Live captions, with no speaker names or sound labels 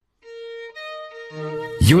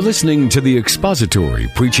You're listening to the expository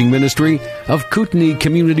preaching ministry of Kootenai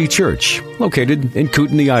Community Church, located in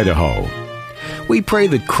Kootenai, Idaho. We pray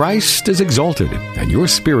that Christ is exalted and your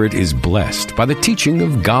spirit is blessed by the teaching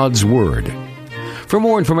of God's Word. For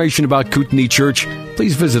more information about Kootenai Church,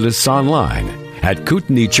 please visit us online at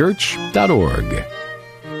kootenaichurch.org.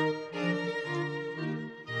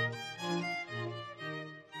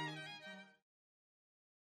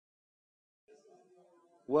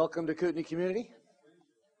 Welcome to Kootenai Community.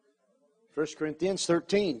 1 Corinthians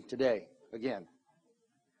 13 today, again.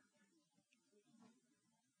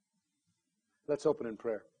 Let's open in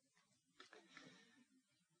prayer.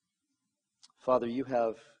 Father, you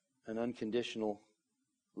have an unconditional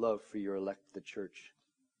love for your elect, the church.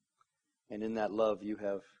 And in that love, you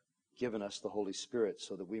have given us the Holy Spirit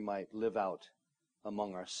so that we might live out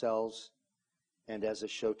among ourselves and as a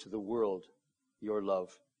show to the world your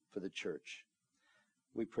love for the church.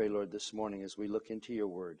 We pray, Lord, this morning as we look into your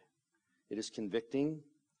word. It is convicting,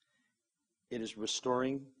 it is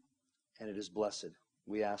restoring, and it is blessed.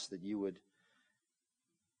 We ask that you would,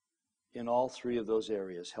 in all three of those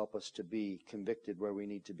areas, help us to be convicted where we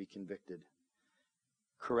need to be convicted.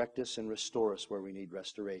 Correct us and restore us where we need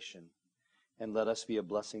restoration. And let us be a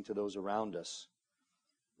blessing to those around us,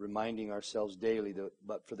 reminding ourselves daily that,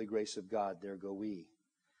 but for the grace of God, there go we.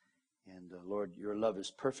 And Lord, your love is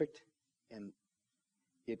perfect, and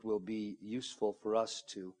it will be useful for us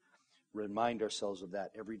to remind ourselves of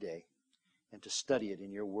that every day and to study it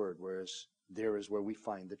in your word, whereas there is where we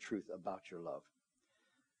find the truth about your love.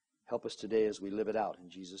 Help us today as we live it out. In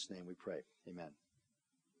Jesus' name we pray. Amen.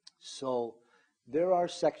 So there are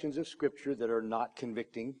sections of Scripture that are not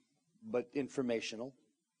convicting, but informational.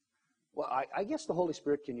 Well, I guess the Holy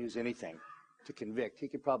Spirit can use anything to convict. He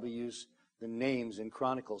could probably use the names in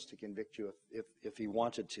Chronicles to convict you if he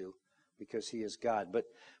wanted to, because he is God. But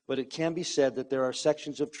it can be said that there are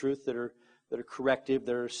sections of truth that are corrective.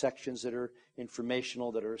 There are sections that are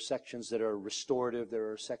informational. There are sections that are restorative.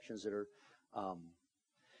 There are sections that are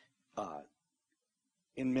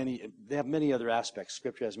they have many other aspects.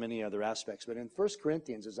 Scripture has many other aspects. But in 1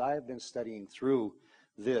 Corinthians, as I have been studying through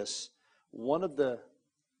this, one of the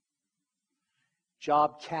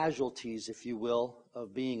job casualties, if you will,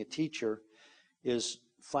 of being a teacher is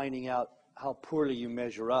finding out how poorly you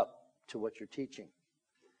measure up to what you're teaching.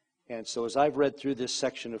 And so as I've read through this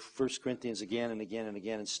section of 1 Corinthians again and again and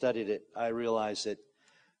again and studied it, I realize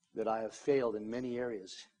that I have failed in many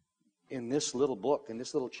areas in this little book, in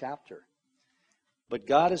this little chapter. But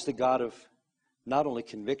God is the God of not only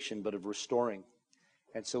conviction, but of restoring.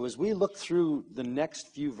 And so as we look through the next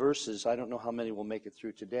few verses, I don't know how many we'll make it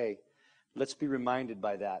through today, let's be reminded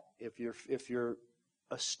by that. If you're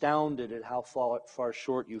astounded at how far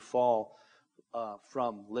short you fall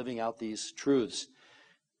from living out these truths,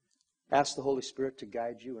 ask the Holy Spirit to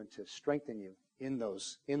guide you and to strengthen you in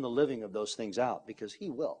the living of those things out, because he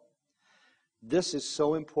will. This is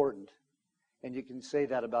so important, and you can say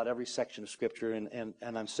that about every section of Scripture, and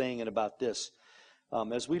I'm saying it about this.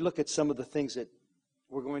 As we look at some of the things that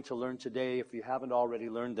we're going to learn today, if you haven't already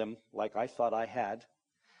learned them, like I thought I had,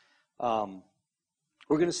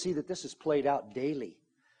 we're going to see that this is played out daily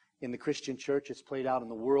in the Christian church. It's played out in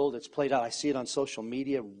the world. It's played out. I see it on social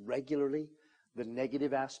media regularly, the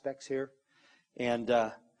negative aspects here. And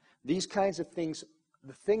these kinds of things,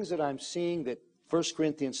 the things that I'm seeing that 1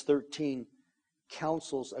 Corinthians 13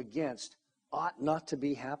 counsels against, ought not to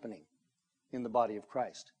be happening in the body of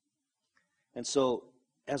Christ. And so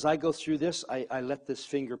as I go through this, I let this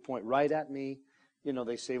finger point right at me. You know,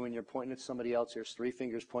 they say when you're pointing at somebody else, there's three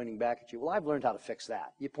fingers pointing back at you. Well, I've learned how to fix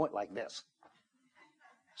that. You point like this.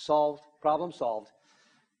 Solved. Problem solved.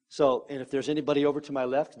 So, and if there's anybody over to my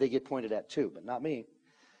left, they get pointed at too, but not me.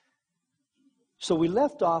 So we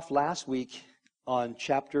left off last week on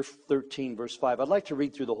chapter 13, verse 5. I'd like to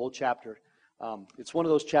read through the whole chapter. It's one of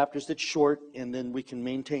those chapters that's short, and then we can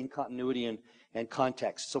maintain continuity and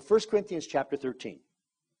context. So 1 Corinthians chapter 13.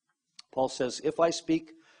 Paul says, "If I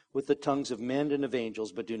speak with the tongues of men and of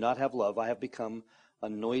angels, but do not have love, I have become a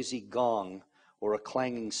noisy gong or a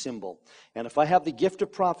clanging cymbal. And if I have the gift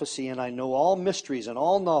of prophecy, and I know all mysteries and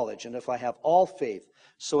all knowledge, and if I have all faith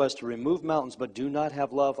so as to remove mountains, but do not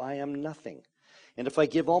have love, I am nothing. And if I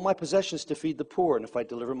give all my possessions to feed the poor, and if I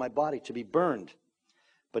deliver my body to be burned,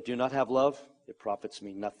 but do not have love, it profits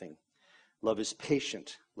me nothing. Love is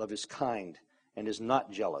patient, love is kind, and is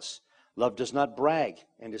not jealous. Love does not brag,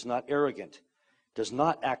 and is not arrogant, does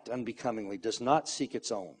not act unbecomingly, does not seek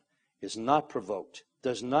its own, is not provoked,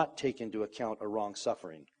 does not take into account a wrong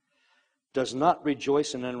suffering, does not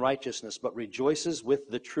rejoice in unrighteousness, but rejoices with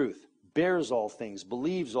the truth, bears all things,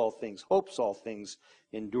 believes all things, hopes all things,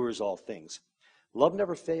 endures all things. Love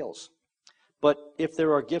never fails. But if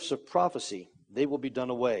there are gifts of prophecy, they will be done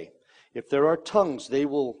away. If there are tongues, they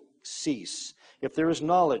will cease. If there is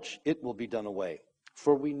knowledge, it will be done away.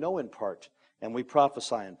 For we know in part, and we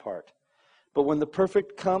prophesy in part. But when the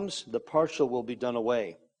perfect comes, the partial will be done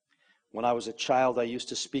away. When I was a child, I used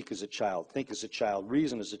to speak as a child, think as a child,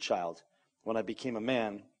 reason as a child. When I became a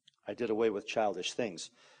man, I did away with childish things.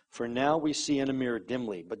 For now we see in a mirror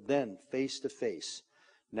dimly, but then face to face.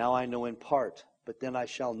 Now I know in part, but then I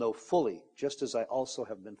shall know fully, just as I also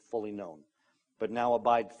have been fully known. But now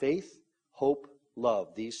abide faith, hope,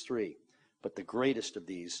 love, these three. But the greatest of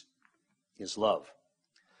these is love.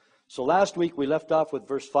 So last week we left off with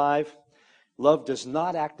verse 5. Love does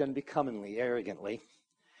not act unbecomingly, arrogantly.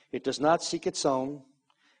 It does not seek its own.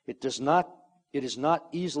 It is not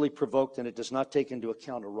easily provoked, and it does not take into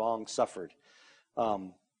account a wrong suffered.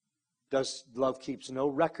 Love keeps no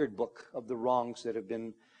record book of the wrongs that have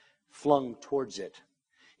been flung towards it.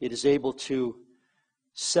 It is able to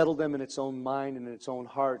settle them in its own mind and in its own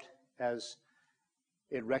heart, as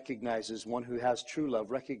it recognizes, one who has true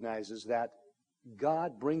love recognizes that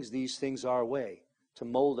God brings these things our way to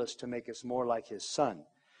mold us, to make us more like His Son.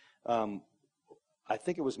 I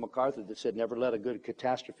think it was MacArthur that said, never let a good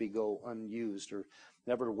catastrophe go unused, or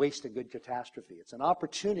never waste a good catastrophe. It's an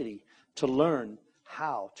opportunity to learn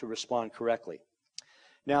how to respond correctly.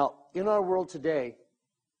 Now, in our world today,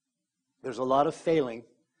 there's a lot of failing,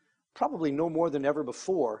 probably no more than ever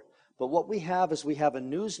before, but what we have is we have a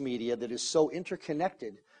news media that is so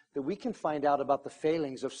interconnected that we can find out about the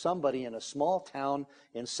failings of somebody in a small town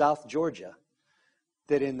in South Georgia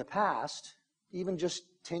that in the past, even just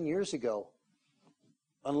 10 years ago,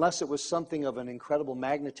 unless it was something of an incredible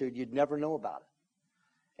magnitude, you'd never know about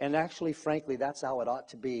it. And actually, frankly, that's how it ought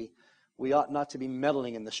to be. We ought not to be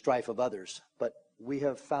meddling in the strife of others, but we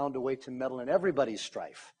have found a way to meddle in everybody's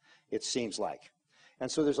strife, it seems like.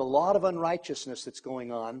 And so there's a lot of unrighteousness that's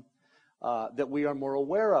going on that we are more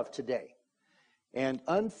aware of today. And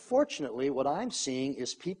unfortunately, what I'm seeing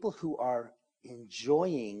is people who are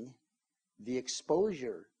enjoying the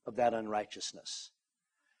exposure of that unrighteousness.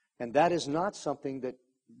 And that is not something that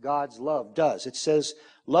God's love does. It says,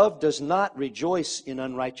 love does not rejoice in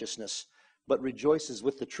unrighteousness, but rejoices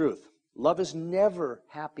with the truth. Love is never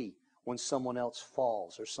happy when someone else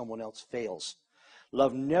falls or someone else fails.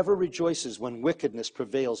 Love never rejoices when wickedness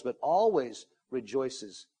prevails, but always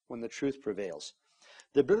rejoices when the truth prevails.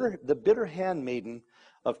 The bitter handmaiden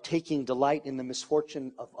of taking delight in the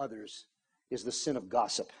misfortune of others is the sin of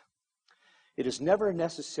gossip. It is never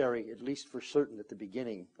necessary, at least for certain at the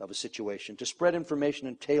beginning of a situation, to spread information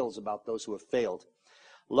and tales about those who have failed.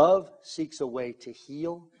 Love seeks a way to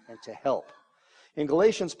heal and to help. In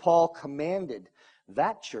Galatians, Paul commanded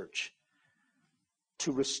that church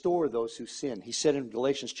to restore those who sin. He said in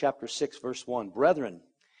Galatians chapter 6, verse 1, Brethren,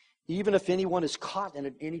 even if anyone is caught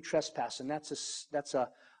in any trespass, and that's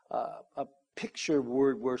a picture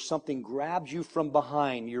word where something grabs you from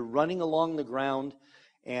behind. You're running along the ground,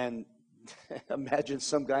 and imagine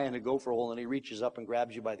some guy in a gopher hole, and he reaches up and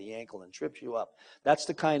grabs you by the ankle and trips you up. That's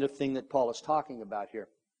the kind of thing that Paul is talking about here.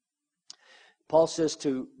 Paul says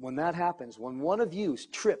when that happens, when one of you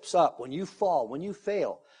trips up, when you fall, when you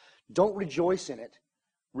fail, don't rejoice in it.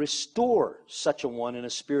 Restore such a one in a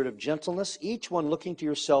spirit of gentleness, each one looking to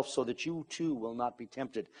yourself so that you too will not be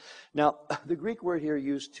tempted. Now, the Greek word here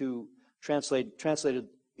used to translated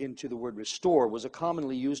into the word restore was a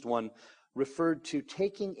commonly used one, referred to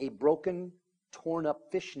taking a broken, torn up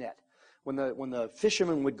fish net. When the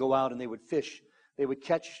fishermen would go out and they would fish, they would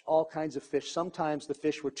catch all kinds of fish. Sometimes the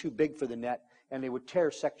fish were too big for the net, and they would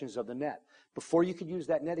tear sections of the net. Before you could use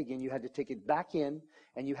that net again, you had to take it back in,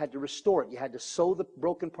 and you had to restore it. You had to sew the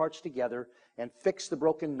broken parts together and fix the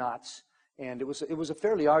broken knots. And it was a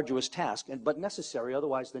fairly arduous task, but necessary.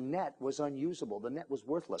 Otherwise, the net was unusable. The net was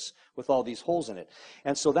worthless with all these holes in it.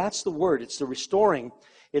 And so that's the word. It's the restoring.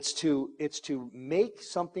 It's to make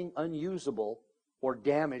something unusable or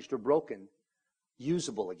damaged or broken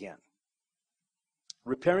usable again.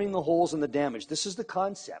 Repairing the holes and the damage. This is the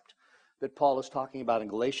concept that Paul is talking about in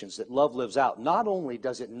Galatians, that love lives out. Not only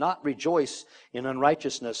does it not rejoice in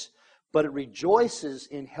unrighteousness, but it rejoices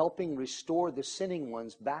in helping restore the sinning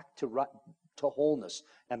ones back to wholeness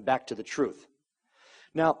and back to the truth.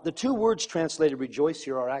 Now, the two words translated rejoice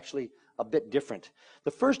here are actually a bit different.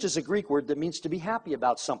 The first is a Greek word that means to be happy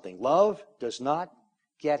about something. Love does not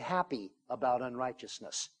get happy about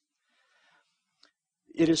unrighteousness.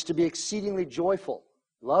 It is to be exceedingly joyful.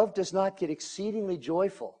 Love does not get exceedingly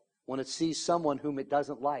joyful when it sees someone whom it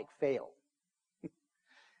doesn't like fail.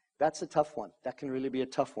 That's a tough one. That can really be a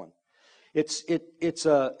tough one.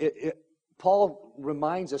 Paul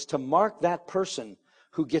reminds us to mark that person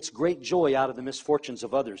who gets great joy out of the misfortunes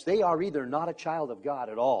of others. They are either not a child of God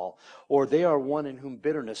at all, or they are one in whom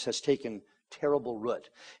bitterness has taken terrible root.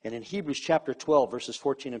 And in Hebrews chapter 12, verses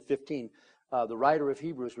 14 and 15, the writer of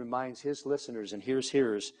Hebrews reminds his listeners and his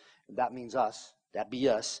hearers, that means us, that be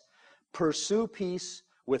us, pursue peace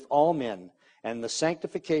with all men, and the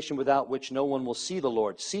sanctification without which no one will see the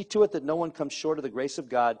Lord. See to it that no one comes short of the grace of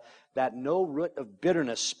God, that no root of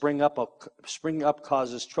bitterness spring up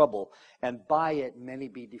causes trouble, and by it many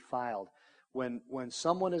be defiled. When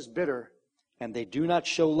someone is bitter and they do not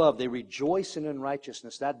show love, they rejoice in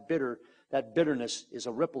unrighteousness. That bitterness is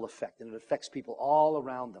a ripple effect, and it affects people all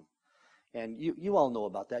around them. And you all know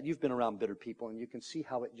about that. You've been around bitter people, and you can see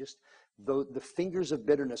how it just, the fingers of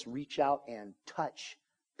bitterness reach out and touch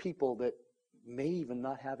people that may even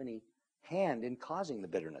not have any hand in causing the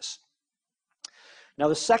bitterness. Now,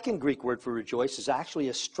 the second Greek word for rejoice is actually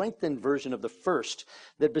a strengthened version of the first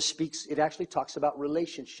that bespeaks, it actually talks about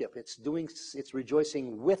relationship. It's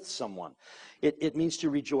rejoicing with someone. It means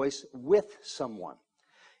to rejoice with someone.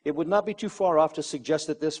 It would not be too far off to suggest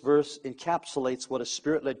that this verse encapsulates what a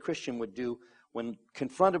Spirit-led Christian would do when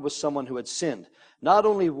confronted with someone who had sinned. Not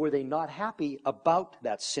only were they not happy about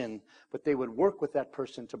that sin, but they would work with that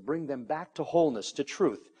person to bring them back to wholeness, to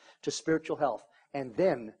truth, to spiritual health, and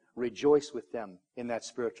then rejoice with them in that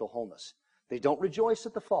spiritual wholeness. They don't rejoice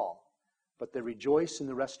at the fall, but they rejoice in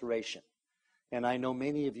the restoration. And I know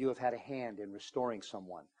many of you have had a hand in restoring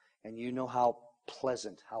someone, and you know how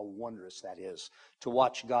pleasant, how wondrous that is to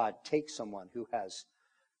watch God take someone who has,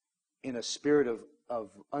 in a spirit of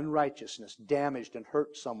unrighteousness, damaged and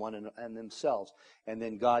hurt someone and themselves, and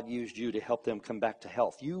then God used you to help them come back to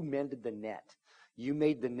health. You mended the net. You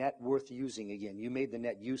made the net worth using again. You made the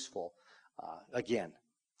net useful again.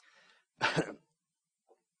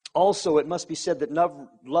 Also, it must be said that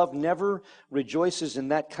love never rejoices in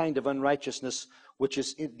that kind of unrighteousness, which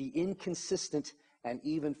is the inconsistent and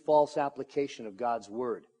even false application of God's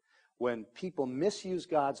word. When people misuse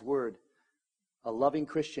God's word, a loving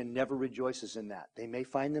Christian never rejoices in that. They may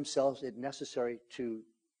find themselves it necessary to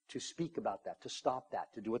speak about that, to stop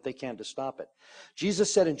that, to do what they can to stop it.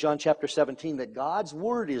 Jesus said in John chapter 17 that God's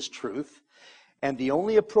word is truth, and the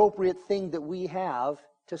only appropriate thing that we have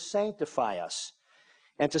to sanctify us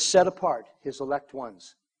and to set apart his elect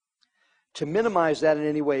ones. To minimize that in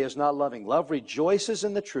any way is not loving. Love rejoices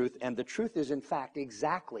in the truth, and the truth is, in fact,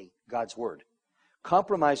 exactly God's word.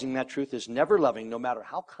 Compromising that truth is never loving, no matter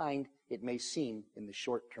how kind it may seem in the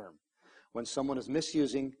short term. When someone is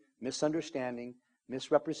misusing, misunderstanding,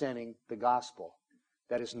 misrepresenting the gospel,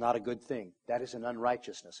 that is not a good thing. That is an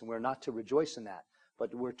unrighteousness, and we're not to rejoice in that,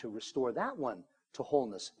 but we're to restore that one to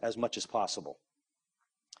wholeness as much as possible.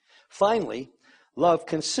 Finally, love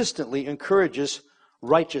consistently encourages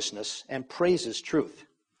righteousness and praises truth.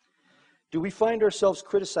 Do we find ourselves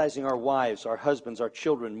criticizing our wives, our husbands, our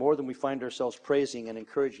children more than we find ourselves praising and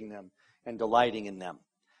encouraging them and delighting in them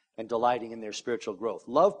and delighting in their spiritual growth?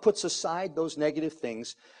 Love puts aside those negative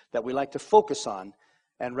things that we like to focus on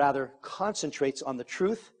and rather concentrates on the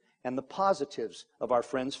truth and the positives of our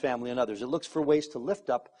friends, family, and others. It looks for ways to lift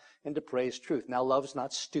up and to praise truth. Now, love's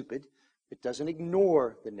not stupid. It doesn't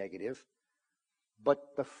ignore the negative.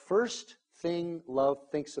 But the first thing love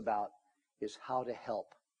thinks about is how to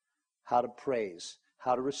help, how to praise,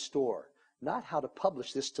 how to restore, not how to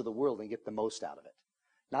publish this to the world and get the most out of it.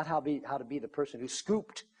 Not how to be the person who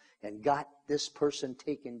scooped and got this person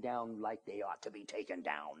taken down like they ought to be taken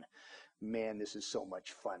down. Man, this is so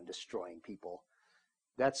much fun destroying people.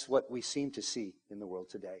 That's what we seem to see in the world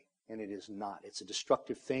today, and it is not. It's a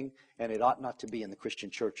destructive thing, and it ought not to be in the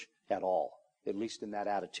Christian church at all, at least in that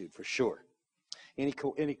attitude, for sure.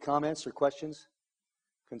 Any comments or questions,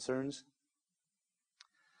 concerns?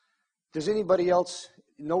 Does anybody else,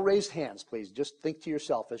 no raised hands, please. Just think to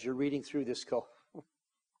yourself as you're reading through this, go,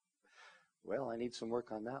 well, I need some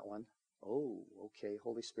work on that one. Oh, okay,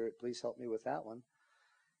 Holy Spirit, please help me with that one.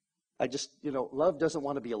 I just, love doesn't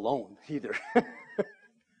want to be alone either.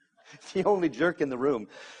 The only jerk in the room.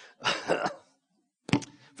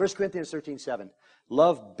 1 Corinthians 13:7.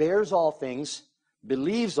 Love bears all things,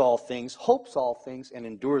 believes all things, hopes all things, and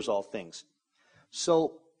endures all things.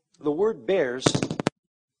 So the word bears,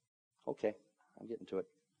 okay, I'm getting to it.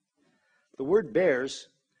 The word bears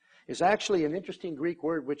is actually an interesting Greek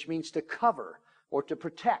word which means to cover or to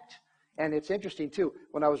protect. And it's interesting too,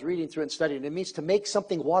 when I was reading through it and studying, it means to make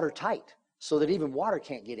something watertight so that even water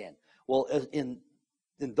can't get in. Well, in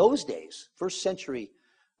those days, first century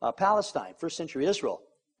Palestine, first century Israel,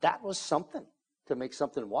 that was something to make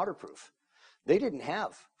something waterproof. They didn't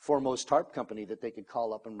have Foremost Tarp Company that they could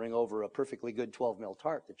call up and bring over a perfectly good 12 mil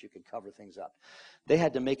tarp that you could cover things up. They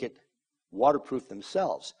had to make it waterproof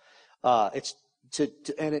themselves. And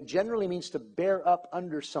it generally means to bear up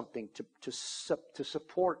under something, to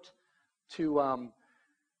support, to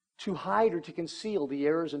hide or to conceal the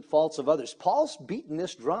errors and faults of others. Paul's beating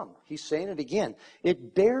this drum. He's saying it again.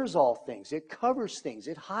 It bears all things. It covers things.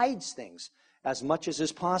 It hides things as much as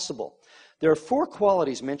is possible. There are 4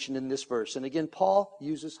 qualities mentioned in this verse. And again, Paul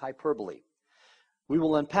uses hyperbole. We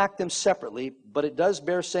will unpack them separately, but it does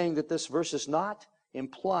bear saying that this verse is not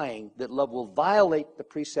implying that love will violate the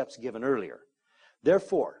precepts given earlier.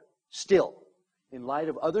 Therefore, still, in light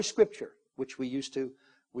of other scripture, which we used to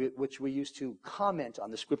comment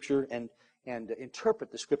on the scripture and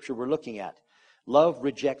interpret the scripture we're looking at. Love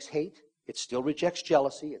rejects hate. It still rejects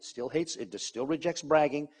jealousy. It still rejects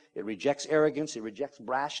bragging. It rejects arrogance. It rejects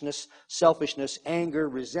brashness, selfishness, anger,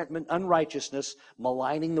 resentment, unrighteousness,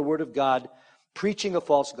 maligning the word of God, preaching a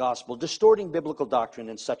false gospel, distorting biblical doctrine,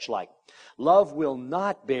 and such like. Love will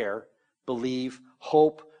not bear, believe,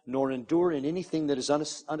 hope, nor endure in anything that is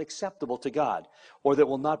unacceptable to God, or that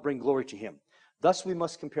will not bring glory to Him. Thus, we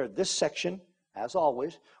must compare this section, as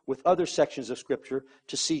always, with other sections of Scripture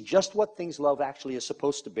to see just what things love actually is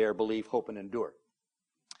supposed to bear, believe, hope, and endure.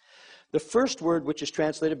 The first word, which is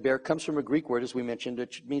translated bear, comes from a Greek word, as we mentioned,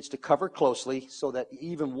 which means to cover closely so that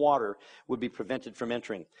even water would be prevented from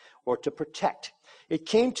entering, or to protect. It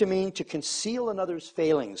came to mean to conceal another's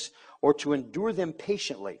failings or to endure them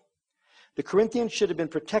patiently. The Corinthians should have been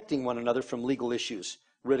protecting one another from legal issues,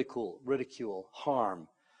 ridicule, harm,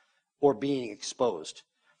 or being exposed.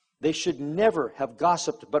 They should never have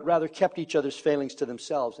gossiped, but rather kept each other's failings to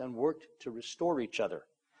themselves and worked to restore each other.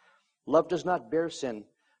 Love does not bear sin,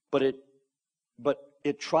 but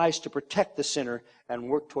it tries to protect the sinner and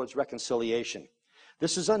work towards reconciliation.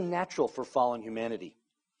 This is unnatural for fallen humanity.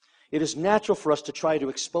 It is natural for us to try to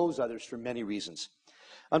expose others for many reasons.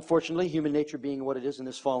 Unfortunately, human nature being what it is in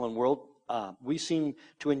this fallen world, we seem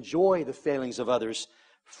to enjoy the failings of others,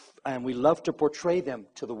 and we love to portray them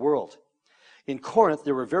to the world. In Corinth,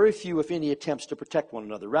 there were very few, if any, attempts to protect one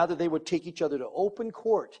another. Rather, they would take each other to open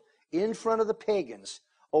court in front of the pagans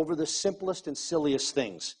over the simplest and silliest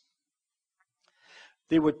things.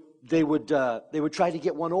 They would try to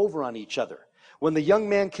get one over on each other. When the young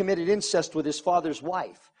man committed incest with his father's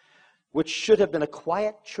wife, which should have been a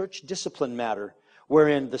quiet church discipline matter,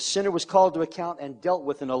 wherein the sinner was called to account and dealt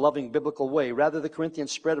with in a loving biblical way. Rather, the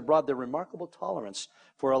Corinthians spread abroad their remarkable tolerance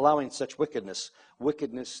for allowing such wickedness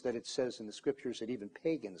that it says in the scriptures that even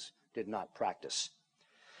pagans did not practice.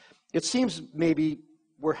 It seems maybe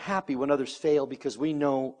we're happy when others fail because we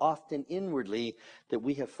know often inwardly that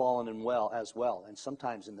we have fallen in as well, and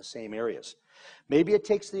sometimes in the same areas. Maybe it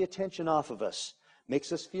takes the attention off of us,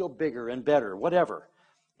 makes us feel bigger and better, whatever.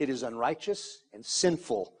 It is unrighteous and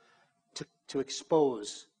sinful to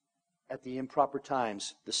expose at the improper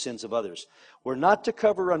times the sins of others. We're not to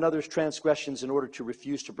cover another's transgressions in order to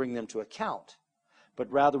refuse to bring them to account,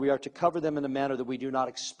 but rather we are to cover them in a manner that we do not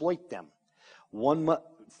exploit them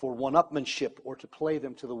for one-upmanship or to play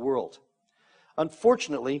them to the world.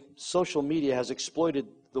 Unfortunately, social media has exploited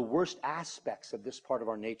the worst aspects of this part of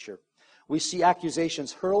our nature. We see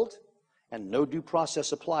accusations hurled and no due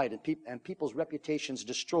process applied, and people's reputations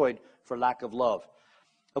destroyed for lack of love.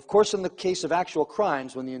 Of course, in the case of actual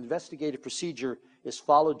crimes, when the investigative procedure is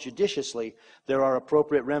followed judiciously, there are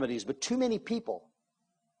appropriate remedies. But too many people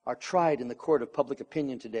are tried in the court of public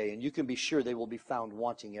opinion today, and you can be sure they will be found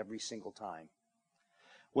wanting every single time.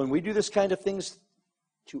 When we do this kind of things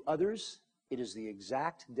to others, it is the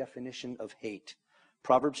exact definition of hate.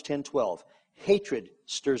 Proverbs 10:12, hatred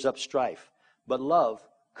stirs up strife, but love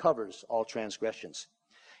covers all transgressions.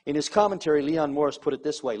 In his commentary, Leon Morris put it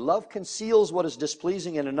this way: love conceals what is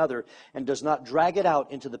displeasing in another and does not drag it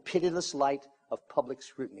out into the pitiless light of public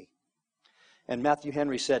scrutiny. And Matthew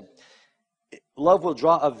Henry said, love will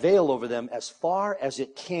draw a veil over them as far as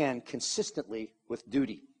it can consistently with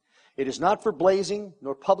duty. It is not for blazing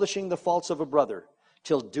nor publishing the faults of a brother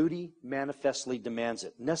till duty manifestly demands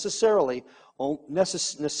it. Necessity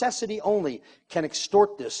only can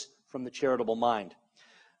extort this from the charitable mind.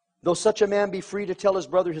 Though such a man be free to tell his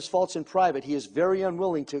brother his faults in private, he is very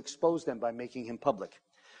unwilling to expose them by making him public.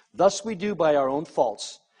 Thus we do by our own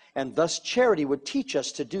faults, and thus charity would teach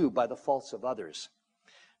us to do by the faults of others.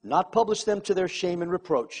 Not publish them to their shame and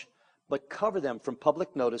reproach, but cover them from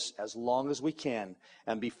public notice as long as we can,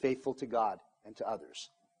 and be faithful to God and to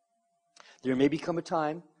others. There may become a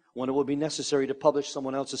time when it will be necessary to publish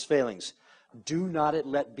someone else's failings. Do not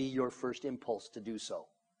let it be your first impulse to do so.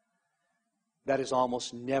 That is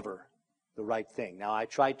almost never the right thing. Now, I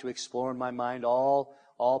tried to explore in my mind all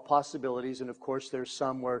possibilities, and of course there's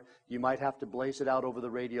some where you might have to blaze it out over the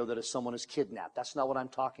radio that if someone is kidnapped. That's not what I'm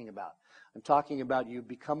talking about. I'm talking about you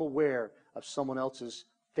become aware of someone else's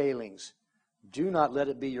failings. Do not let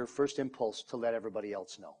it be your first impulse to let everybody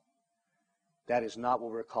else know. That is not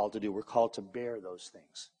what we're called to do. We're called to bear those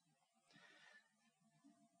things.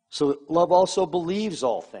 So love also believes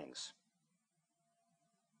all things.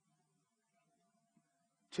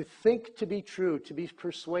 To think to be true, to be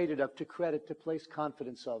persuaded of, to credit, to place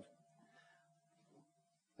confidence of.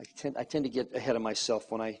 I tend to get ahead of myself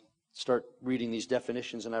when I start reading these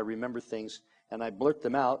definitions and I remember things and I blurt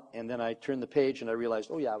them out and then I turn the page and I realize,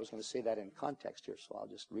 oh yeah, I was going to say that in context here, so I'll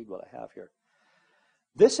just read what I have here.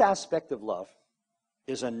 This aspect of love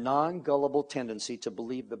is a non-gullible tendency to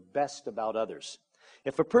believe the best about others.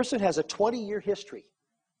 If a person has a 20-year history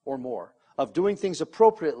or more of doing things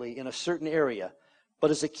appropriately in a certain area, but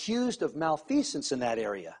is accused of malfeasance in that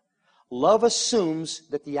area, love assumes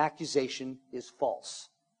that the accusation is false.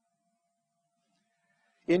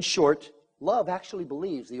 In short, love actually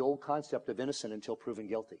believes the old concept of innocent until proven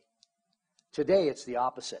guilty. Today, it's the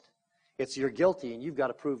opposite. It's you're guilty and you've got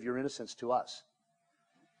to prove your innocence to us.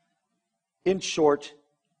 In short,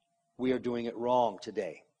 we are doing it wrong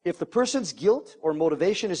today. If the person's guilt or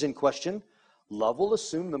motivation is in question, love will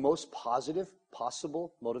assume the most positive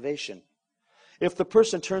possible motivation. If the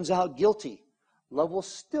person turns out guilty, love will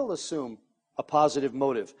still assume a positive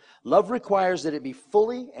motive. Love requires that it be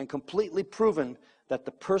fully and completely proven that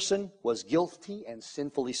the person was guilty and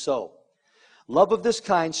sinfully so. Love of this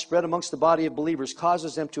kind spread amongst the body of believers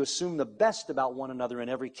causes them to assume the best about one another in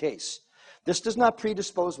every case. This does not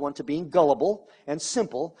predispose one to being gullible and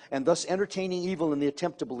simple and thus entertaining evil in the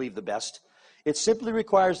attempt to believe the best. It simply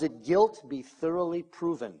requires that guilt be thoroughly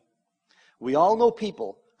proven. We all know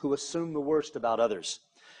people who assume the worst about others.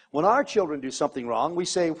 When our children do something wrong, we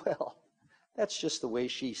say, well, that's just the way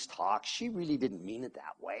she talks. She really didn't mean it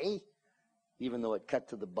that way, even though it cut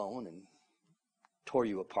to the bone and tore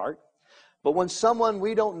you apart. But when someone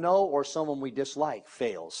we don't know or someone we dislike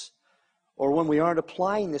fails, or when we aren't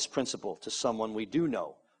applying this principle to someone we do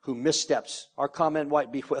know who missteps, our comment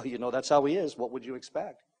might be, well, you know, that's how he is. What would you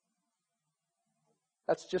expect?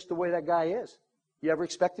 That's just the way that guy is. You ever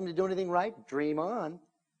expect him to do anything right? Dream on.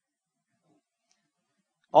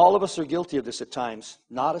 All of us are guilty of this at times,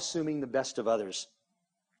 not assuming the best of others.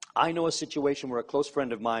 I know a situation where a close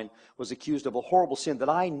friend of mine was accused of a horrible sin that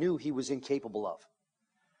I knew he was incapable of.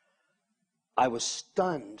 I was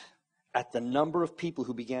stunned at the number of people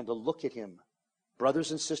who began to look at him,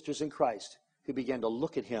 brothers and sisters in Christ, who began to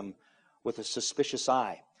look at him with a suspicious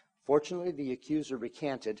eye. Fortunately, the accuser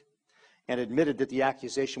recanted and admitted that the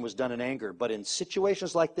accusation was done in anger. But in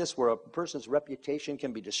situations like this where a person's reputation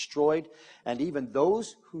can be destroyed, and even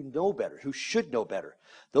those who know better, who should know better,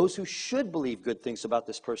 those who should believe good things about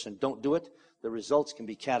this person don't do it, the results can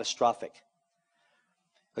be catastrophic.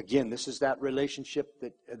 Again, this is that relationship,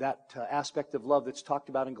 that aspect of love that's talked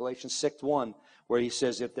about in Galatians 6:1, where he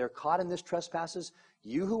says, if they're caught in this trespasses,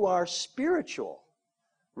 you who are spiritual,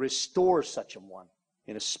 restore such a one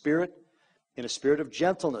in a spirit of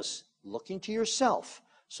gentleness, looking to yourself,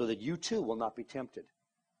 so that you too will not be tempted.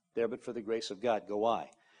 There but for the grace of God go I.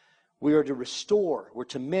 We are to restore, we're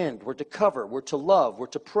to mend, we're to cover, we're to love, we're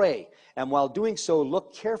to pray. And while doing so,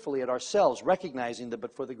 look carefully at ourselves, recognizing that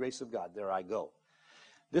but for the grace of God, there I go.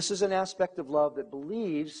 This is an aspect of love that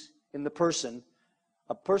believes in the person,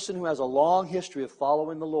 a person who has a long history of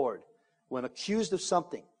following the Lord. When accused of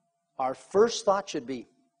something, our first thought should be,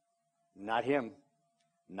 not him,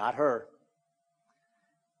 not her.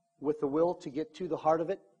 With the will to get to the heart of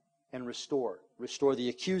it and restore. Restore the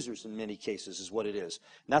accusers in many cases is what it is.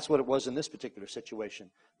 And that's what it was in this particular situation.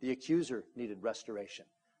 The accuser needed restoration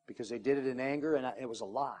because they did it in anger and it was a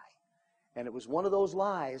lie. And it was one of those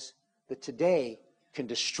lies that today can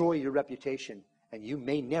destroy your reputation and you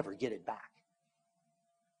may never get it back.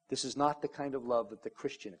 This is not the kind of love that the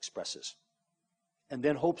Christian expresses. And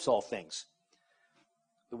then hopes all things.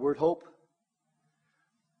 The word hope,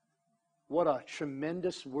 what a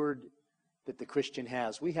tremendous word that the Christian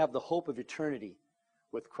has. We have the hope of eternity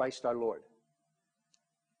with Christ our Lord.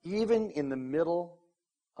 Even in the middle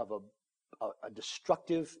of a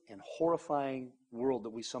destructive and horrifying world that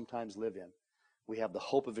we sometimes live in, we have the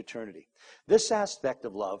hope of eternity. This aspect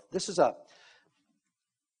of love,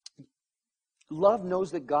 love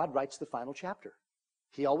knows that God writes the final chapter.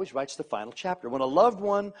 He always writes the final chapter. When a loved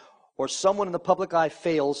one or someone in the public eye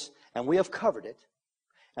fails, and we have covered it,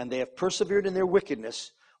 and they have persevered in their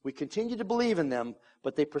wickedness, we continue to believe in them,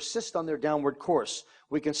 but they persist on their downward course.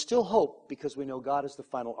 We can still hope because we know God is the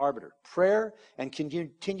final arbiter. Prayer and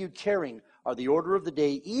continued caring are the order of the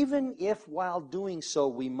day, even if while doing so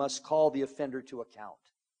we must call the offender to account.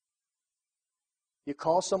 You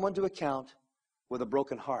call someone to account with a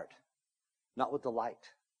broken heart, not with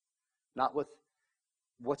delight, not with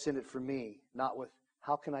what's in it for me, not with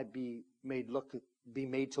how can I be made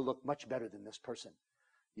to look much better than this person.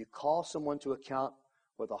 You call someone to account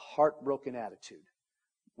with a heartbroken attitude,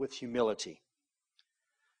 with humility.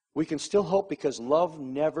 We can still hope because love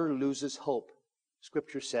never loses hope.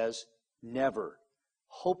 Scripture says, never.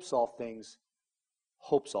 Hopes all things,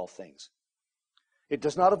 hopes all things. It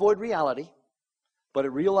does not avoid reality, but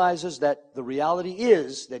it realizes that the reality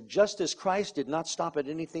is that just as Christ did not stop at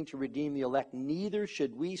anything to redeem the elect, neither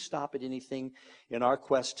should we stop at anything in our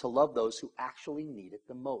quest to love those who actually need it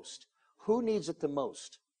the most. Who needs it the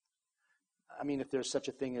most? I mean, if there's such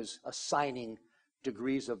a thing as assigning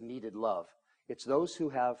degrees of needed love, it's those who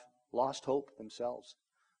have lost hope themselves,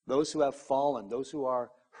 those who have fallen, those who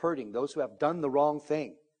are hurting, those who have done the wrong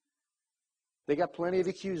thing. They got plenty of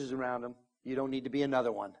accusers around them. You don't need to be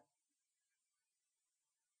another one.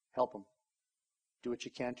 Help them. Do what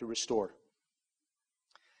you can to restore.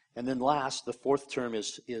 And then last, the fourth term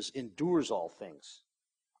is endures all things.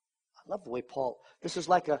 I love the way Paul, this is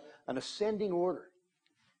like an ascending order.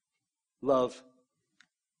 Love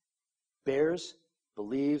bears,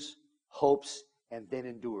 believes, hopes, and then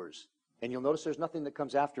endures. And you'll notice there's nothing that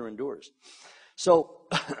comes after endures. So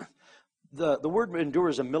the word endure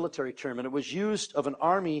is a military term, and it was used of an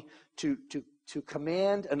army to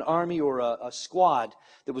command an army or a squad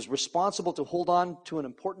that was responsible to hold on to an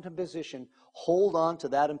important position, hold on to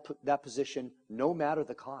that position no matter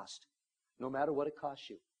the cost, no matter what it costs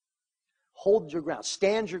you. Hold your ground,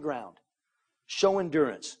 stand your ground, show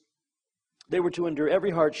endurance. They were to endure every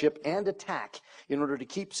hardship and attack in order to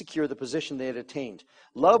keep secure the position they had attained.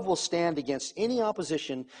 Love will stand against any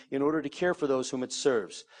opposition in order to care for those whom it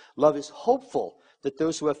serves. Love is hopeful that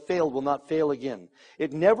those who have failed will not fail again.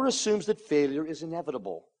 It never assumes that failure is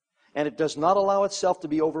inevitable, and it does not allow itself to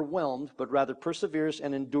be overwhelmed, but rather perseveres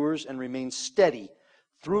and endures and remains steady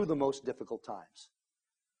through the most difficult times.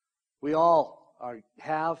 We all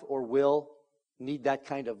have or will need that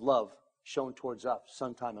kind of love shown towards us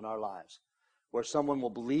sometime in our lives, where someone will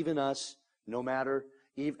believe in us no matter,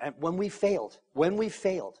 even when we failed.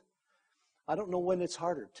 I don't know when it's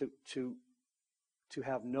harder to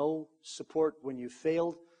have no support when you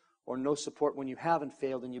failed or no support when you haven't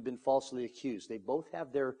failed and you've been falsely accused. They both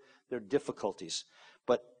have their difficulties.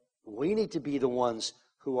 But we need to be the ones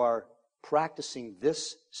who are practicing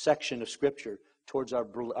this section of Scripture towards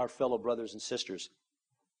our fellow brothers and sisters.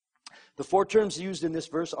 The four terms used in this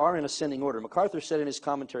verse are in ascending order. MacArthur said in his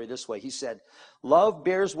commentary this way. He said, love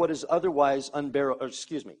bears what is otherwise unbearable.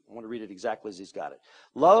 I want to read it exactly as he's got it.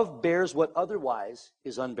 Love bears what otherwise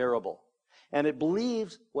is unbearable, and it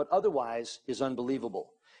believes what otherwise is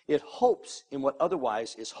unbelievable. It hopes in what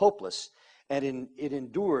otherwise is hopeless, and it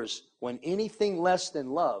endures when anything less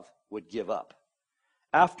than love would give up.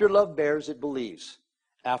 After love bears, it believes.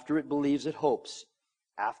 After it believes, it hopes.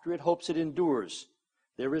 After it hopes, it endures.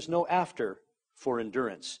 There is no after for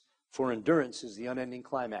endurance is the unending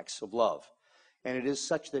climax of love. And it is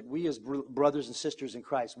such that we as brothers and sisters in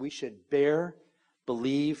Christ, we should bear,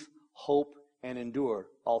 believe, hope, and endure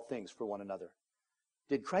all things for one another.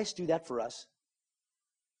 Did Christ do that for us?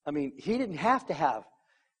 I mean, he didn't have to have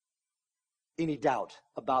any doubt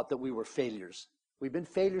about that we were failures. We've been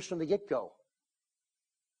failures from the get-go.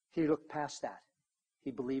 He looked past that.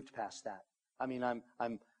 He believed past that. I mean,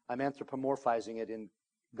 I'm anthropomorphizing it, and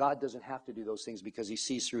God doesn't have to do those things because he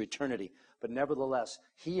sees through eternity. But nevertheless,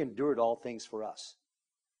 he endured all things for us.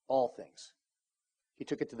 All things. He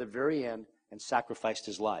took it to the very end and sacrificed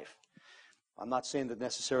his life. I'm not saying that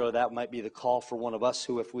necessarily that might be the call for one of us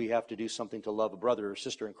who, if we have to do something to love a brother or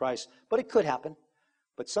sister in Christ, but it could happen.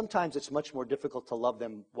 But sometimes it's much more difficult to love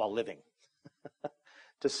them while living,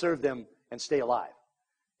 to serve them and stay alive,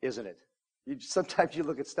 isn't it? Sometimes you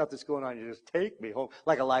look at stuff that's going on, you just take me home,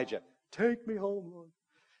 like Elijah. Take me home, Lord.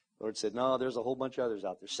 The Lord said, no, there's a whole bunch of others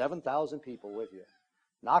out there. 7,000 people with you.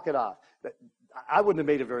 Knock it off. I wouldn't have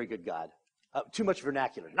made a very good God. Too much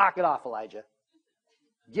vernacular. Knock it off, Elijah.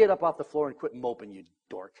 Get up off the floor and quit moping, you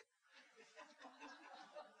dork.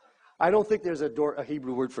 I don't think there's a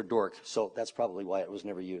Hebrew word for dork, so that's probably why it was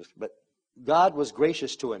never used. But God was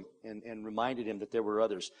gracious to him and reminded him that there were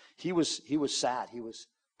others. He was sad. He was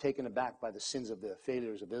taken aback by the sins of the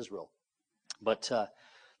failures of Israel. But the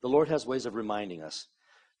Lord has ways of reminding us.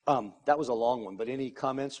 That was a long one, but any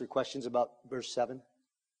comments or questions about verse 7?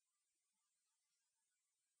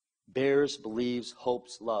 Bears, believes,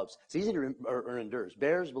 hopes, loves. It's easy to or endures.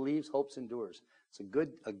 Bears, believes, hopes, endures. It's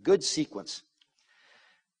a good sequence.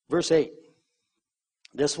 Verse 8.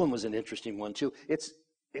 This one was an interesting one too. It's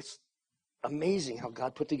amazing how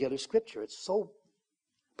God put together Scripture. It's so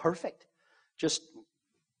perfect. Just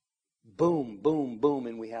boom, boom, boom,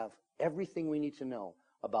 and we have everything we need to know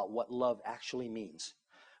about what love actually means.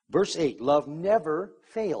 Verse 8, love never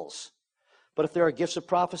fails. But if there are gifts of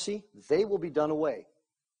prophecy, they will be done away.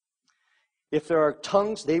 If there are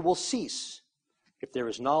tongues, they will cease. If there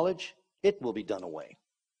is knowledge, it will be done away.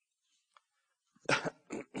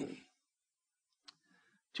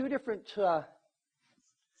 Two different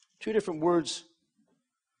words.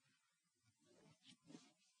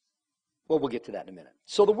 Well, we'll get to that in a minute.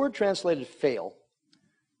 So the word translated fail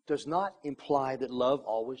does not imply that love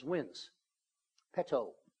always wins.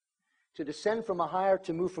 Peto. To descend from a higher,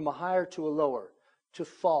 to move from a higher to a lower, to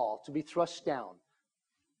fall, to be thrust down.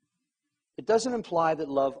 It doesn't imply that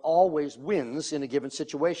love always wins in a given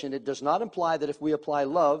situation. It does not imply that if we apply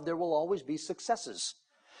love, there will always be successes.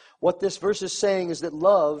 What this verse is saying is that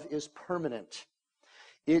love is permanent.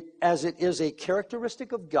 As it is a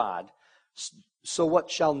characteristic of God, so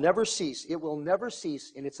what shall never cease, it will never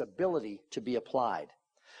cease in its ability to be applied.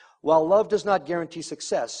 While love does not guarantee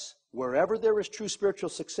success, wherever there is true spiritual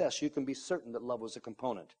success, you can be certain that love was a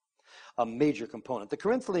component, a major component. The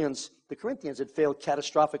Corinthians had failed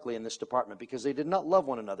catastrophically in this department because they did not love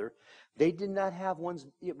one another. They did not have one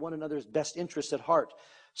another's best interests at heart.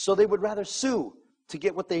 So they would rather sue to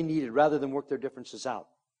get what they needed rather than work their differences out.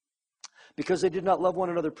 Because they did not love one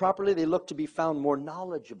another properly, they looked to be found more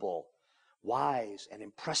knowledgeable, wise, and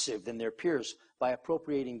impressive than their peers by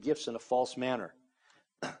appropriating gifts in a false manner.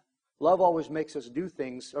 Love always makes us do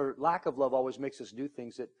things, or lack of love always makes us do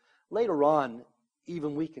things that later on,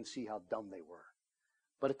 even we can see how dumb they were.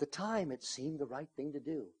 But at the time, it seemed the right thing to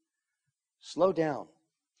do. Slow down.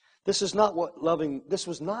 This was not loving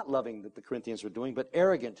that the Corinthians were doing, but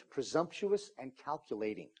arrogant, presumptuous, and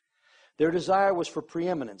calculating. Their desire was for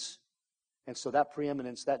preeminence. And so that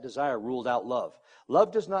preeminence, that desire, ruled out love.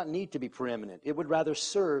 Love does not need to be preeminent. It would rather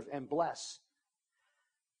serve and bless.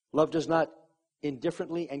 Love does not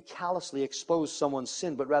indifferently and callously expose someone's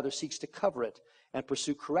sin, but rather seeks to cover it and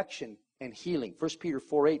pursue correction and healing. 1 Peter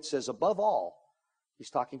 4:8 says, above all, he's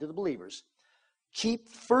talking to the believers, keep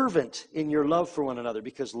fervent in your love for one another,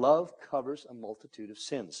 because love covers a multitude of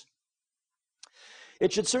sins.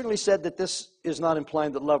 It should certainly be said that this is not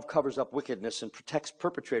implying that love covers up wickedness and protects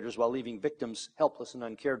perpetrators while leaving victims helpless and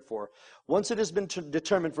uncared for. Once it has been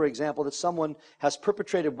determined, for example, that someone has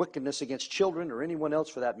perpetrated wickedness against children or anyone else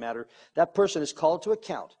for that matter, that person is called to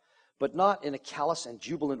account, but not in a callous and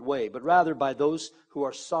jubilant way, but rather by those who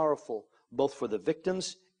are sorrowful both for the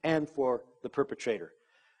victims and for the perpetrator,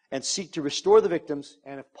 and seek to restore the victims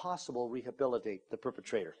and, if possible, rehabilitate the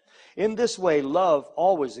perpetrator. In this way, love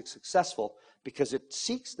always is successful because it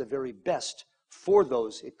seeks the very best for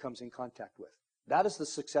those it comes in contact with. That is the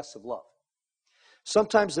success of love.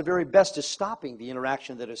 Sometimes the very best is stopping the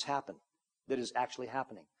interaction that is actually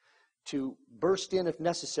happening, to burst in if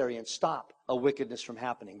necessary and stop a wickedness from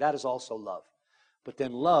happening. That is also love. But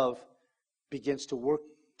then love begins to work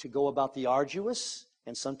to go about the arduous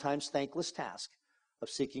and sometimes thankless task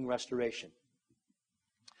of seeking restoration.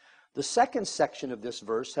 The second section of this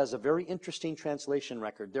verse has a very interesting translation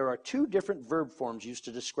record. There are two different verb forms used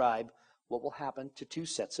to describe what will happen to two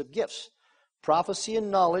sets of gifts. Prophecy and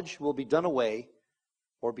knowledge will be done away,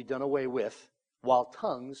 or be done away with, while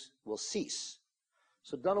tongues will cease.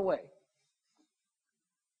 So done away.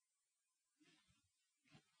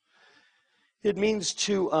 It means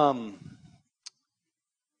to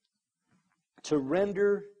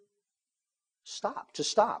render stop,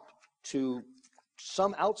 to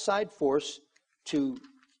some outside force to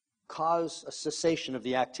cause a cessation of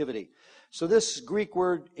the activity. So this Greek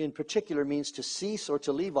word in particular means to cease or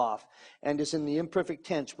to leave off, and is in the imperfect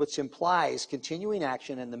tense, which implies continuing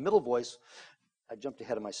action, and the middle voice, I jumped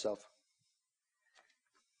ahead of myself.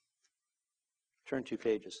 Turn 2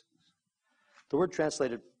 pages. The word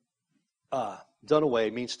translated done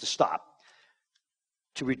away means to stop.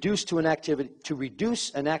 To reduce an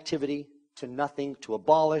activity to nothing, to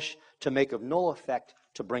abolish, to make of no effect,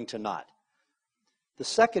 to bring to naught. The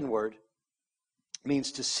second word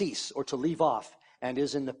means to cease or to leave off, and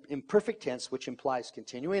is in the imperfect tense, which implies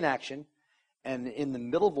continuing action, and in the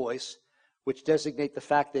middle voice, which designate the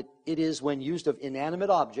fact that it is when used of inanimate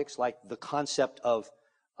objects, like the concept of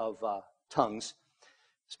tongues,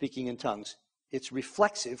 speaking in tongues. It's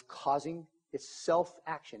reflexive, it's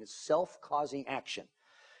self-action, it's self-causing action.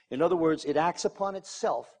 In other words, it acts upon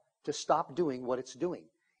itself to stop doing what it's doing.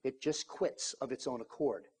 It just quits of its own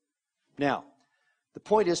accord. Now, The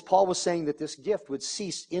point is, Paul was saying that this gift would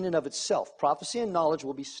cease in and of itself. Prophecy and knowledge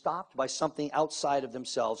will be stopped by something outside of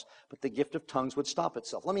themselves, but the gift of tongues would stop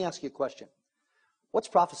itself. Let me ask you a question. What's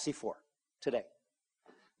prophecy for today?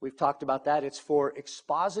 We've talked about that. It's for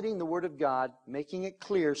expositing the Word of God, making it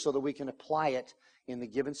clear so that we can apply it in the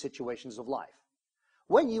given situations of life.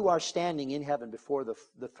 When you are standing in heaven before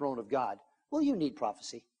the throne of God, will you need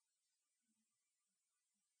prophecy?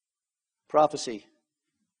 Prophecy.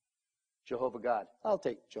 Jehovah God. I'll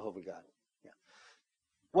take Jehovah God. Yeah.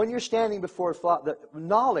 When you're standing before the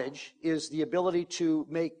knowledge is the ability to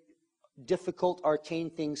make difficult, arcane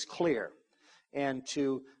things clear and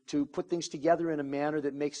to put things together in a manner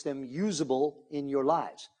that makes them usable in your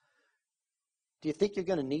lives. Do you think you're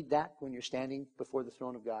going to need that when you're standing before the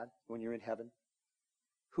throne of God, when you're in heaven?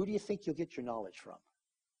 Who do you think you'll get your knowledge from?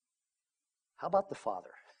 How about the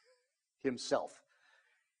Father himself?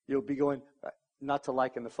 You'll be going, not to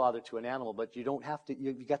liken the Father to an animal, but you don't have to,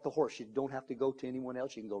 you got the horse. You don't have to go to anyone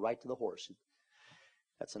else. You can go right to the horse.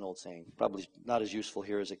 That's an old saying. Probably not as useful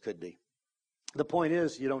here as it could be. The point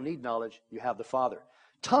is, you don't need knowledge. You have the Father.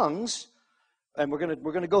 Tongues, and we're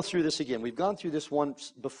going to go through this again. We've gone through this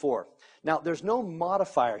once before. Now, there's no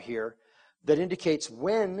modifier here that indicates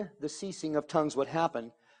when the ceasing of tongues would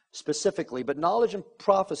happen specifically, but knowledge and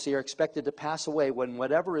prophecy are expected to pass away when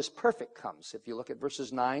whatever is perfect comes. If you look at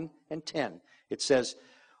verses 9 and 10, it says,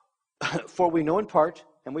 "For we know in part,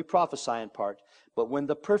 and we prophesy in part, but when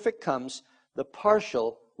the perfect comes, the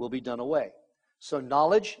partial will be done away." So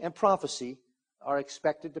knowledge and prophecy are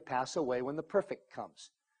expected to pass away when the perfect comes.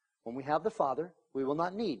 When we have the Father, we will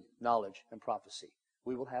not need knowledge and prophecy.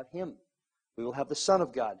 We will have Him. We will have the Son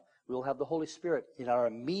of God. We will have the Holy Spirit in our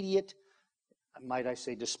immediate, might I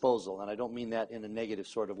say, disposal. And I don't mean that in a negative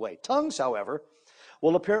sort of way. Tongues, however,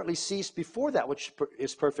 will apparently cease before that which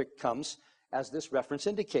is perfect comes, as this reference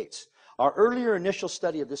indicates. Our earlier initial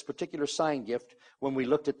study of this particular sign gift, when we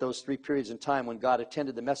looked at those 3 periods in time when God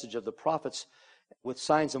attended the message of the prophets with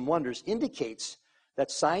signs and wonders, indicates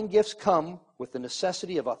that sign gifts come with the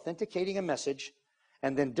necessity of authenticating a message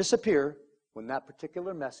and then disappear when that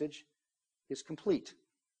particular message is complete.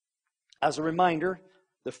 As a reminder,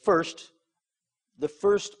 the first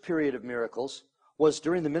period of miracles was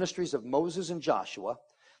during the ministries of Moses and Joshua,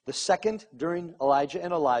 the second during Elijah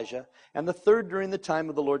and Elijah, and the third during the time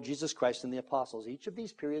of the Lord Jesus Christ and the apostles. Each of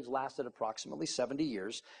these periods lasted approximately 70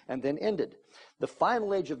 years and then ended. The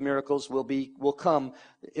final age of miracles will come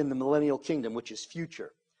in the millennial kingdom, which is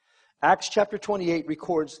future. Acts chapter 28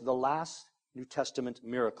 records the last New Testament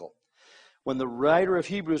miracle. When the writer of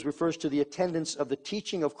Hebrews refers to the attendance of the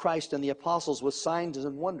teaching of Christ and the apostles with signs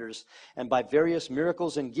and wonders, and by various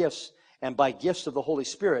miracles and gifts, and by gifts of the Holy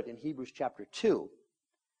Spirit in Hebrews chapter 2,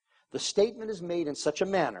 the statement is made in such a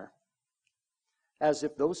manner as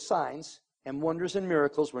if those signs and wonders and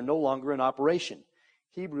miracles were no longer in operation.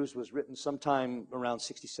 Hebrews was written sometime around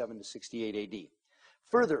 67 to 68 AD.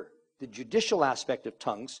 Further, the judicial aspect of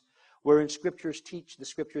tongues, wherein the scriptures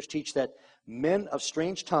teach that men of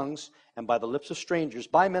strange tongues and by the lips of strangers,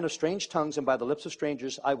 by men of strange tongues and by the lips of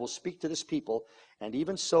strangers, I will speak to this people, and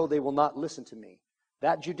even so they will not listen to me.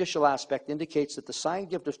 That judicial aspect indicates that the sign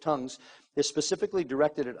gift of tongues is specifically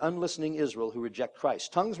directed at unlistening Israel who reject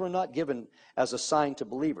Christ. Tongues were not given as a sign to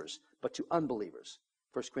believers, but to unbelievers.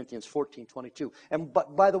 1 Corinthians 14:22. And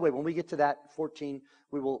by the way, when we get to that 14,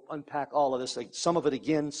 we will unpack all of this, some of it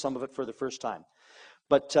again, some of it for the first time.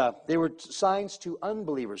 But they were signs to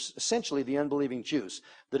unbelievers, essentially the unbelieving Jews.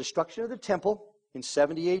 The destruction of the temple in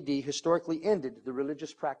 70 AD historically ended the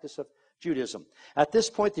religious practice of Judaism. At this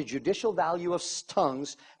point, the judicial value of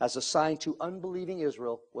tongues as a sign to unbelieving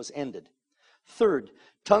Israel was ended. Third,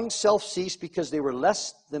 tongues self-ceased because they were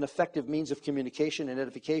less than effective means of communication and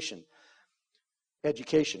education.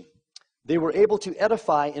 They were able to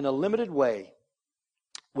edify in a limited way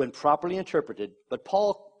when properly interpreted, but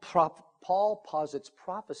Paul posits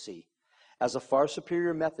prophecy as a far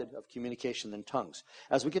superior method of communication than tongues.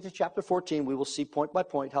 As we get to chapter 14, we will see point by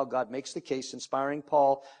point how God makes the case, inspiring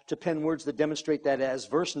Paul to pen words that demonstrate that, as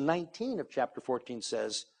verse 19 of chapter 14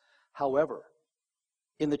 says, "However,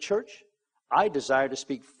 in the church, I desire to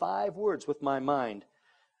speak 5 words with my mind,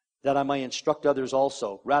 that I may instruct others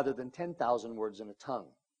also, rather than 10,000 words in a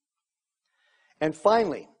tongue." And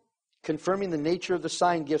finally, confirming the nature of the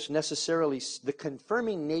sign gifts necessarily ceased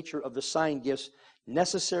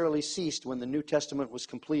when the New Testament was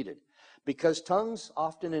completed, because tongues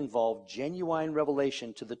often involve genuine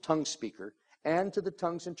revelation to the tongue speaker and to the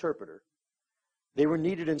tongue's interpreter. They were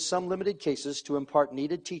needed in some limited cases to impart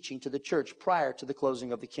needed teaching to the church prior to the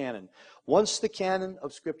closing of the canon. Once the canon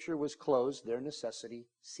of Scripture was closed, their necessity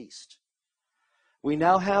ceased. We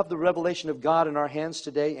now have the revelation of God in our hands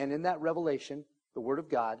today, and in that revelation, the Word of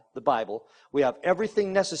God, the Bible, we have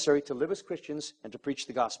everything necessary to live as Christians and to preach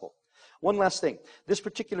the gospel. One last thing. This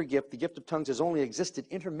particular gift, the gift of tongues, has only existed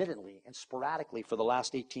intermittently and sporadically for the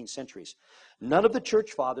last 18 centuries. None of the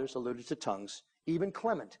church fathers alluded to tongues, even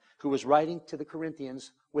Clement, who was writing to the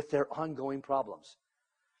Corinthians with their ongoing problems.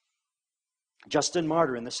 Justin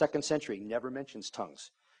Martyr in the 2nd century never mentions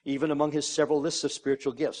tongues, even among his several lists of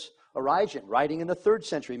spiritual gifts. Origen, writing in the 3rd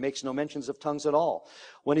century, makes no mentions of tongues at all.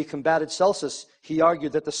 When he combated Celsus, he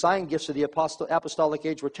argued that the sign gifts of the apostolic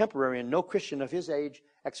age were temporary, and no Christian of his age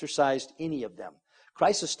exercised any of them.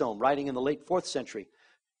 Chrysostom, writing in the late 4th century,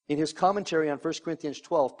 in his commentary on 1 Corinthians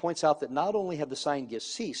 12, points out that not only had the sign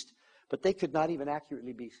gifts ceased, but they could not even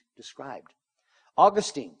accurately be described.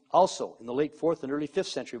 Augustine, also in the late 4th and early 5th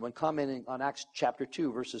century, when commenting on Acts chapter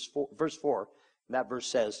 2, verse 4, and that verse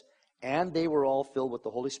says, "And they were all filled with the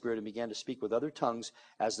Holy Spirit and began to speak with other tongues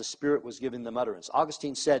as the Spirit was giving them utterance."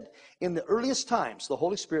 Augustine said, "In the earliest times, the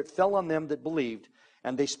Holy Spirit fell on them that believed,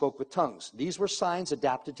 and they spoke with tongues. These were signs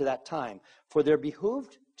adapted to that time, for there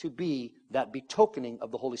behooved to be that betokening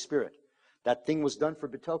of the Holy Spirit." That thing was done for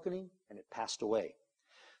betokening, and it passed away.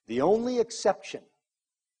 The only exception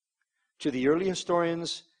to the early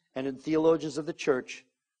historians and theologians of the church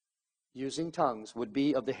using tongues would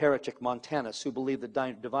be of the heretic Montanus, who believed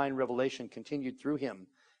that divine revelation continued through him,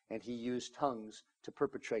 and he used tongues to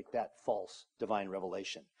perpetrate that false divine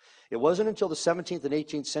revelation. It wasn't until the 17th and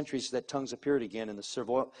 18th centuries that tongues appeared again in the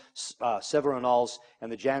Severinals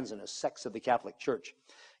and the Jansenists, sects of the Catholic Church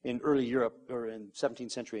in early Europe, or in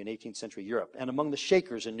 17th century and 18th century Europe, and among the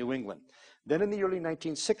Shakers in New England. Then in the early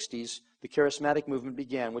 1960s, the charismatic movement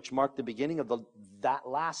began, which marked the beginning of I'm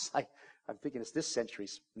thinking it's this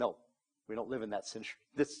century's, no, we don't live in that century.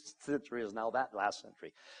 This century is now that last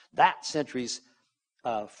century. That century's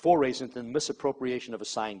forays into the misappropriation of a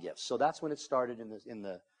sign gift. So that's when it started in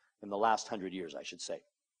the last 100 years, I should say.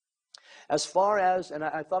 As far as, and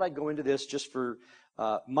I thought I'd go into this just for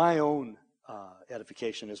my own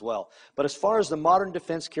edification as well. But as far as the modern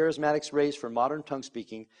defense charismatics raise for modern tongue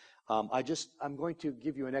speaking, I'm going to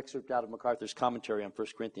give you an excerpt out of MacArthur's commentary on 1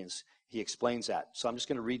 Corinthians. He explains that. So I'm just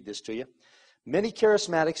going to read this to you. Many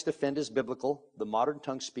charismatics defend as biblical the modern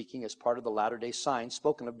tongue speaking as part of the latter-day signs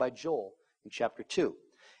spoken of by Joel in chapter 2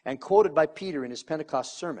 and quoted by Peter in his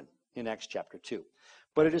Pentecost sermon in Acts chapter 2.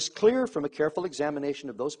 But it is clear from a careful examination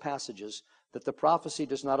of those passages that the prophecy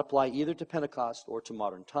does not apply either to Pentecost or to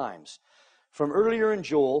modern times. From earlier in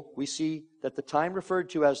Joel, we see that the time referred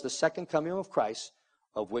to as the second coming of Christ,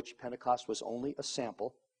 of which Pentecost was only a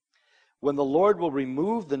sample, when the Lord will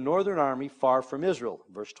remove the northern army far from Israel,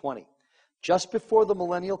 verse 20. Just before the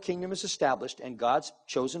millennial kingdom is established and God's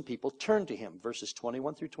chosen people turn to him, verses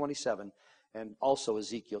 21 through 27, and also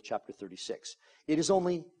Ezekiel chapter 36. It is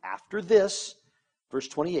only after this, verse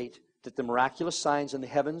 28, that the miraculous signs in the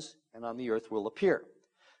heavens and on the earth will appear.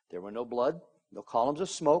 There were no blood, no columns of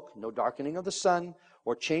smoke, no darkening of the sun,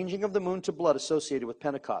 or changing of the moon to blood associated with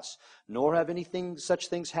Pentecost, nor have such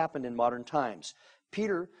things happened in modern times.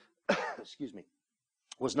 Peter,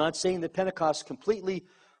 was not saying that Pentecost completely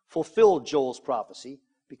fulfilled Joel's prophecy,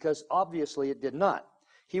 because obviously it did not.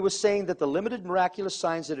 He was saying that the limited miraculous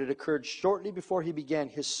signs that had occurred shortly before he began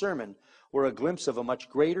his sermon were a glimpse of a much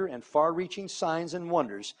greater and far-reaching signs and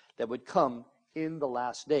wonders that would come in the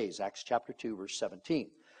last days. Acts chapter 2, verse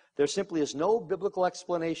 17. There simply is no biblical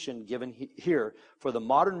explanation given here for the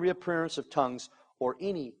modern reappearance of tongues or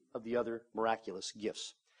any of the other miraculous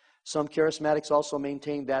gifts. Some charismatics also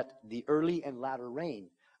maintain that the early and latter rain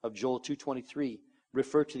of Joel 2:23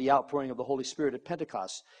 refer to the outpouring of the Holy Spirit at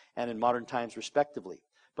Pentecost and in modern times respectively.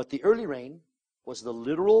 But the early rain was the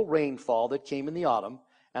literal rainfall that came in the autumn,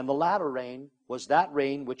 and the latter rain was that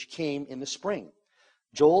rain which came in the spring.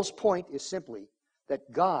 Joel's point is simply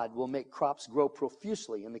that God will make crops grow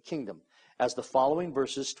profusely in the kingdom, as the following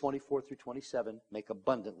verses 24 through 27 make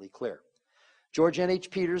abundantly clear. George N.H.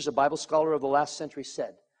 Peters, a Bible scholar of the last century,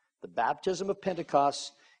 said, "The baptism of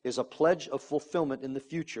Pentecost is a pledge of fulfillment in the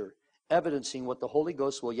future, evidencing what the Holy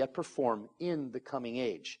Ghost will yet perform in the coming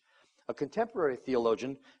age." A contemporary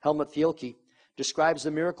theologian, Helmut Thielke, describes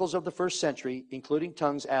the miracles of the first century, including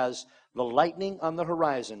tongues, as the lightning on the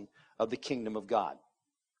horizon of the kingdom of God.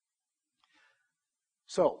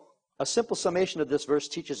 So, a simple summation of this verse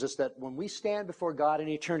teaches us that when we stand before God in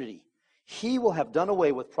eternity, He will have done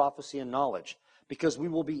away with prophecy and knowledge, because we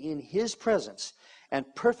will be in His presence,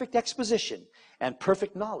 and perfect exposition and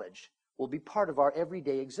perfect knowledge will be part of our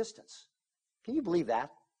everyday existence. Can you believe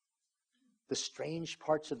that? The strange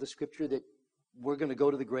parts of the Scripture that we're going to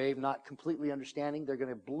go to the grave not completely understanding. They're going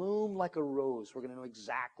to bloom like a rose. We're going to know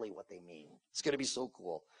exactly what they mean. It's going to be so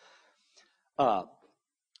cool.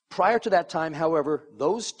 Prior to that time, however,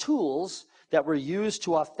 those tools that were used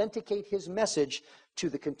to authenticate his message to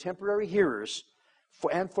the contemporary hearers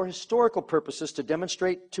and for historical purposes to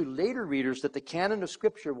demonstrate to later readers that the canon of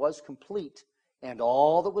Scripture was complete and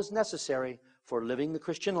all that was necessary for living the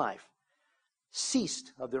Christian life,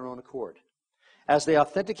 ceased of their own accord. As they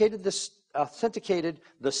authenticated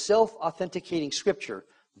the self-authenticating Scripture,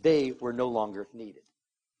 they were no longer needed.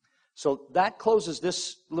 So that closes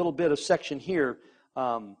this little bit of section here.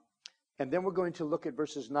 And then we're going to look at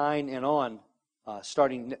verses 9 and on,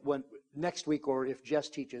 starting next week, or if Jess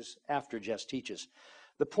teaches, after Jess teaches.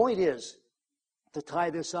 The point is to tie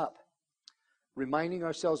this up, reminding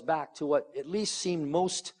ourselves back to what at least seemed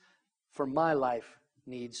most for my life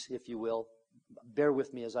needs, if you will. Bear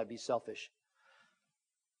with me as I be selfish.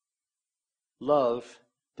 Love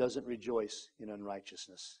doesn't rejoice in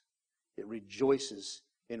unrighteousness. It rejoices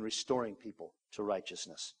in restoring people to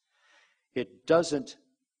righteousness. It doesn't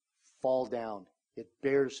fall down. It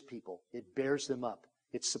bears people. It bears them up.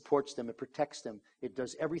 It supports them. It protects them. It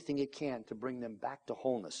does everything it can to bring them back to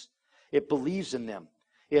wholeness. It believes in them.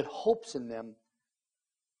 It hopes in them.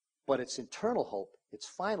 But its eternal hope, its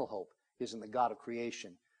final hope, is in the God of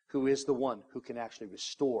creation, who is the one who can actually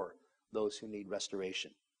restore those who need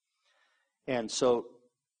restoration. And so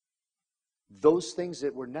those things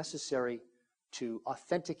that were necessary to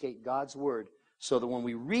authenticate God's Word, so that when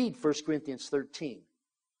we read 1 Corinthians 13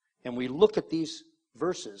 and we look at these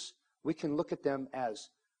verses, we can look at them as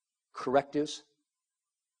correctives,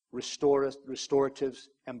 restoratives,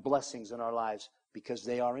 and blessings in our lives, because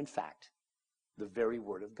they are, in fact, the very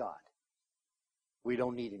Word of God. We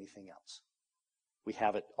don't need anything else. We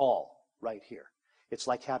have it all right here. It's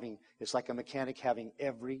like a mechanic having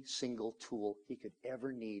every single tool he could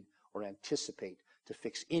ever need or anticipate to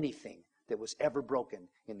fix anything that was ever broken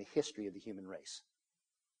in the history of the human race.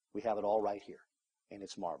 We have it all right here, and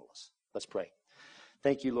it's marvelous. Let's pray.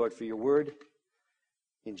 Thank you, Lord, for your word.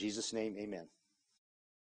 In Jesus' name, amen.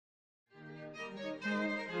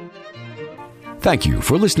 Thank you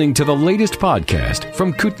for listening to the latest podcast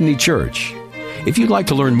from Kootenai Church. If you'd like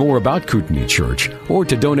to learn more about Kootenai Church or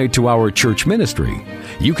to donate to our church ministry,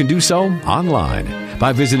 you can do so online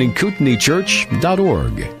by visiting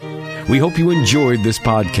kootenaichurch.org. We hope you enjoyed this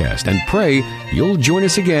podcast and pray you'll join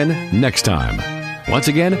us again next time. Once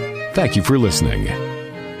again, thank you for listening.